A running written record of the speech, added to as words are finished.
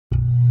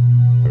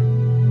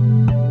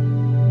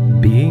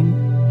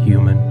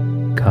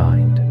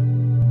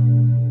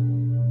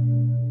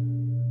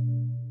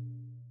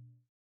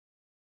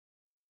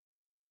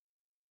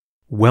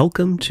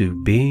Welcome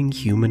to Being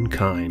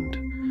Humankind,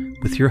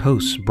 with your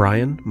hosts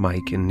Brian,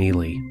 Mike, and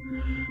Neely.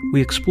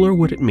 We explore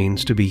what it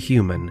means to be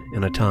human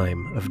in a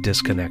time of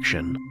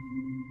disconnection.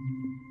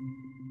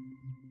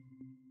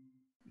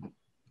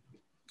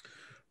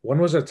 When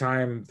was a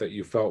time that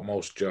you felt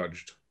most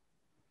judged?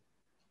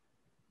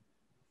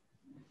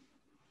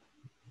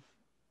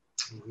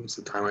 When was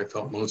the time I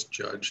felt most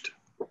judged?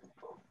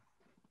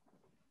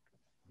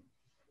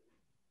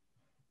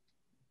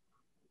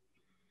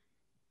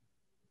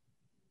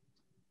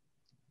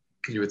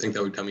 You would think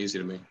that would come easy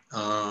to me.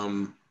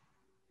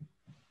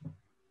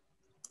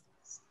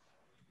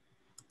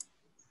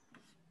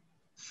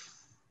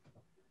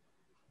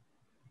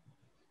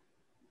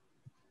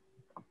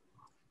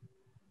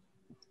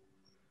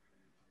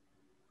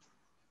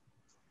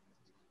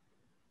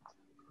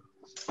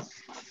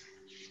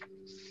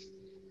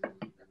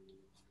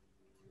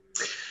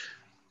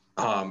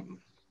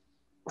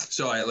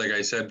 So like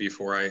I said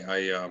before,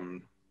 I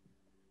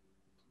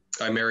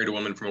married a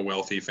woman from a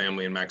wealthy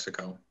family in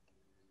Mexico,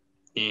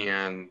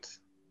 and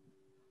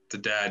the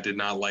dad did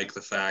not like the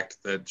fact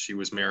that she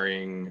was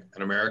marrying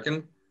an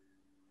American.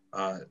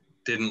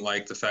 Didn't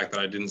like the fact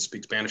that I didn't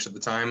speak Spanish at the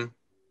time.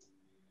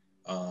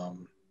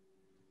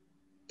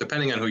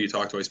 Depending on who you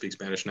talk to, I speak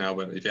Spanish now.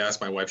 But if you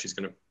ask my wife, she's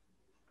going to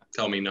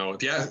tell me no.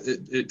 If you ask,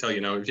 tell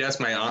you no. If you ask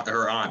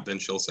her aunt, then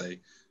she'll say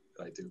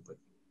that I do. But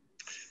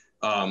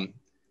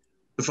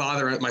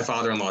my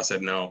father-in-law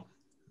said no.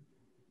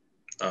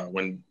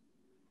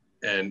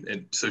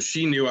 And so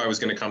she knew I was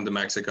going to come to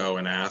Mexico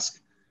and ask,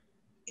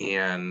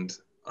 and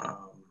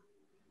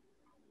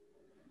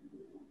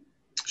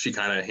she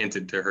kind of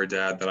hinted to her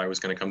dad that I was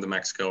going to come to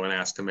Mexico and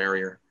ask to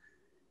marry her.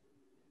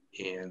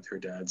 And her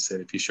dad said,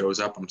 if he shows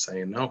up, I'm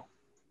saying no.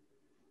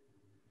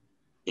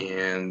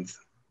 And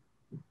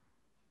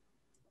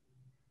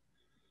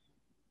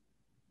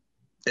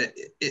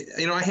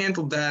I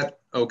handled that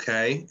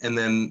okay. And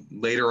then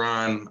later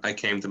on, I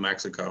came to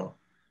Mexico.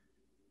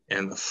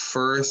 And the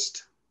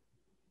first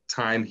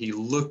time he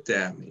looked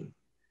at me,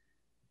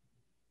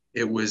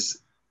 it was,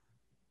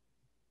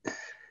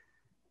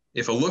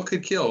 if a look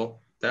could kill,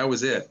 that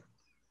was it.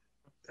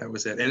 That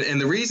was it.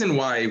 And the reason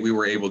why we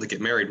were able to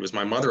get married was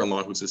my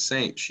mother-in-law, who's a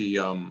saint. She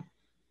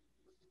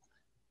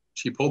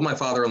pulled my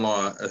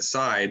father-in-law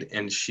aside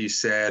and she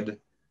said,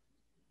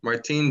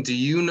 Martin, do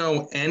you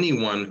know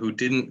anyone who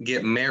didn't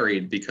get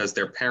married because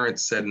their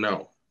parents said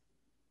no?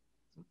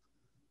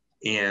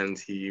 And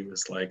he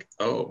was like,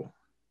 oh,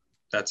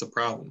 that's a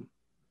problem.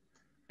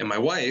 And my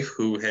wife,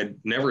 who had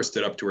never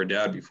stood up to her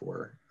dad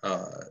before,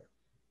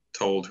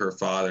 told her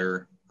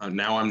father,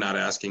 now I'm not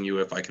asking you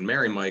if I can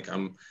marry Mike,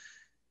 I'm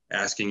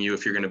asking you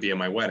if you're going to be at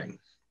my wedding.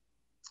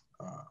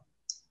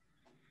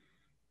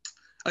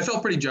 I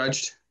felt pretty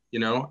judged,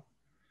 At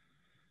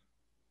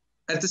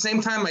the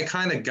same time, I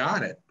kind of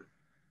got it.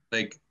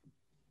 And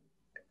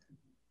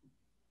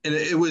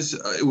it was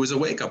a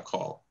wake-up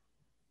call.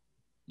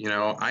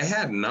 I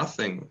had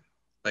nothing.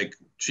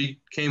 She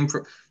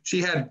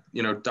had,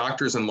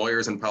 doctors and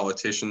lawyers and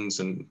politicians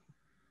and,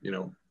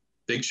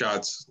 big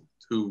shots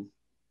who,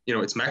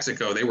 it's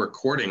Mexico. They were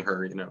courting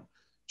her,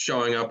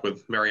 showing up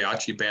with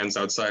mariachi bands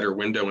outside her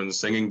window and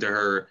singing to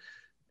her.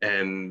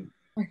 And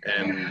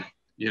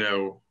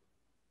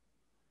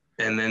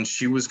then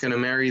she was going to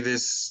marry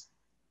this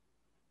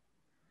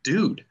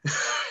dude,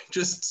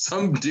 just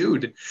some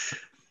dude.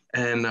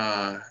 And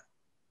I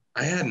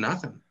had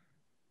nothing.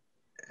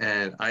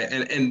 And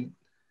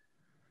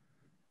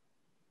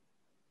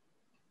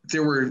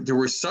there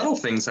were subtle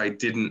things I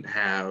didn't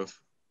have.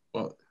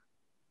 Well,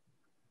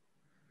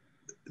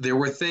 there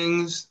were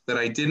things that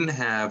I didn't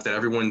have that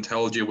everyone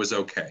told you was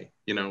okay.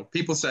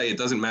 People say it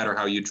doesn't matter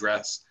how you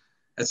dress.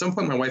 At some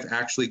point, my wife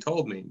actually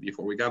told me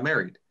before we got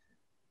married,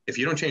 if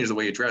you don't change the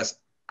way you dress,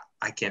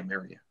 I can't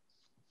marry you.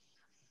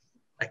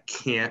 I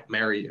can't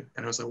marry you.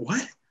 And I was like,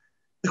 what?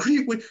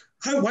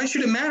 Why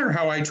should it matter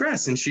how I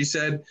dress? And she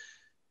said,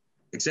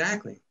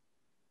 exactly.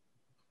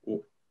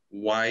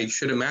 Why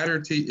should it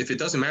matter to you? If it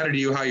doesn't matter to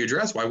you how you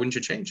dress, why wouldn't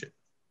you change it?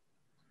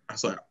 I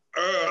was like,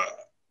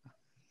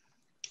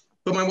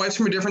 But my wife's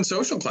from a different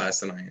social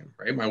class than I am,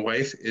 right? My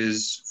wife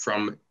is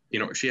from,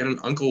 she had an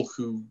uncle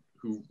who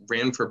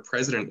ran for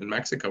president in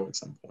Mexico at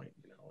some point,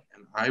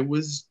 and I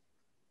was,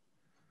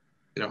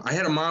 I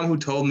had a mom who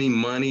told me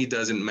money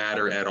doesn't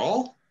matter at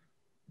all.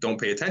 Don't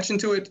pay attention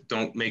to it.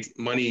 Don't make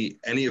money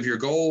any of your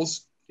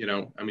goals.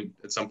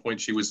 At some point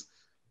she was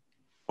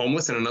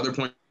homeless, and another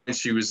point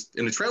she was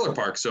in a trailer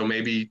park. So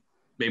maybe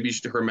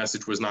her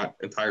message was not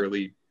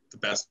entirely the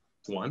best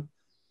one.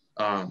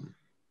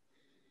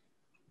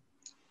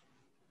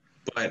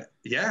 But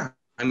yeah,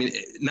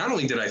 not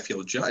only did I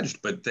feel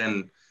judged, but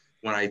then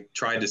when I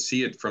tried to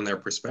see it from their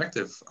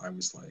perspective, I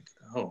was like,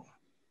 oh,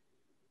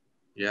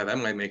 yeah, that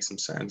might make some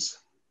sense.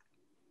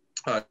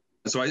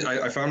 So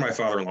I found my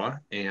father-in-law,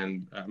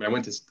 and I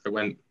went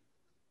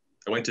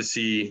to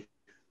see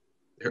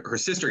her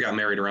sister got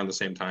married around the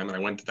same time, and I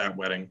went to that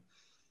wedding.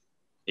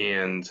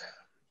 And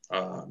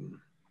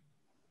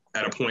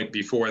at a point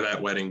before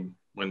that wedding,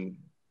 when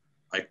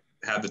I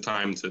had the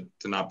time to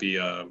not be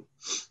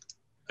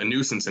a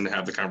nuisance and to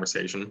have the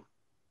conversation.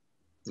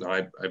 You know,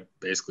 I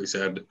basically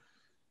said,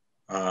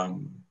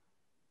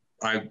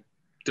 I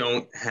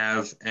don't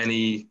have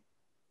any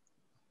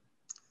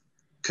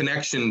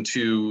connection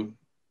to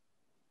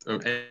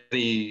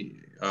any,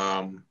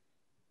 I'm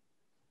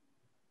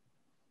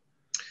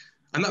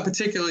not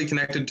particularly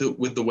connected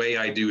with the way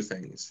I do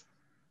things,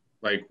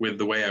 like with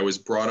the way I was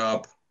brought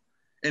up.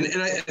 And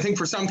I think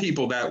for some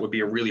people that would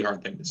be a really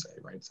hard thing to say,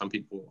 right? Some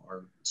people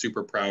are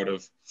super proud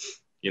of,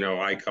 you know,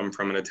 I come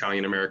from an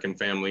Italian-American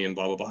family and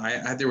blah, blah,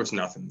 blah. There was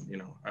nothing, you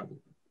know,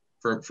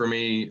 for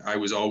me, I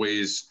was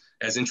always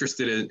as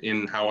interested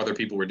in how other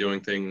people were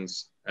doing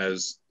things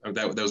as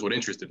that was what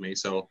interested me.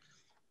 So,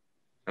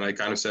 and I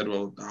kind of said,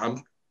 well,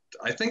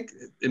 I think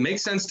it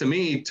makes sense to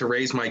me to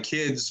raise my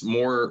kids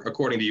more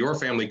according to your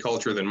family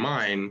culture than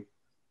mine.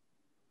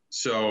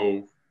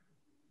 So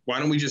why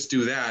don't we just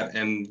do that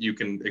and you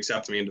can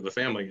accept me into the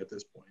family at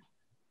this point?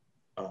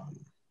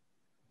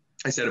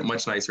 I said it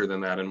much nicer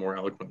than that and more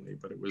eloquently,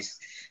 but it was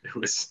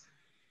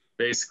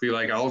basically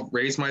like, I'll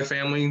raise my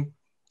family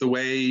the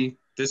way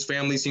this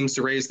family seems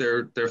to raise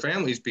their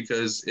families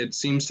because it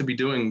seems to be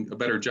doing a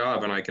better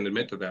job, and I can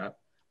admit to that.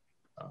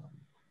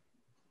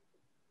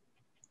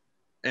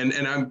 And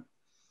I'm,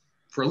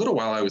 for a little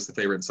while, I was the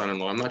favorite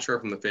son-in-law. I'm not sure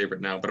if I'm the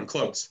favorite now, but I'm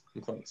close.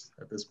 I'm close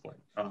at this point.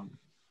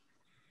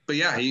 But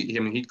yeah,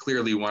 he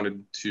clearly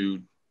wanted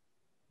to,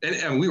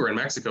 and we were in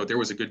Mexico. There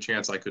was a good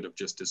chance I could have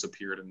just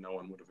disappeared and no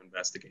one would have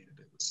investigated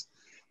it.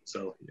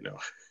 So, you know,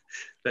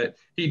 that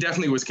he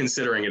definitely was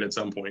considering it at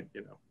some point,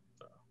 you know.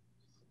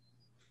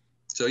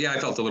 So yeah, I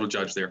felt a little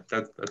judged there.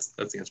 That's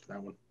the answer to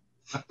that one.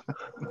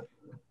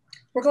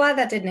 We're glad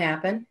that didn't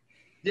happen.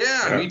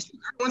 Yeah, me too.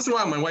 Every once in a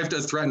while, my wife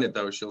does threaten it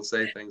though. She'll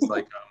say things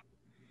like,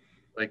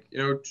 you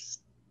know,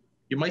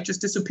 you might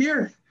just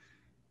disappear,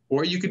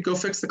 or you could go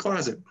fix the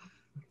closet.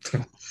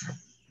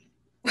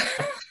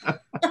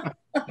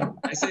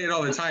 I say it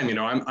all the time. You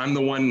know, I'm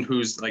the one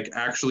who's like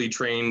actually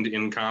trained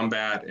in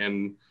combat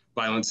and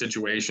violent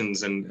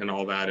situations and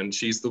all that, and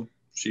she's the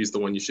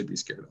one you should be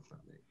scared of, not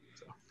me.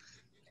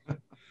 So.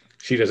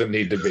 She doesn't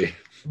need to be.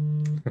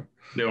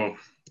 No.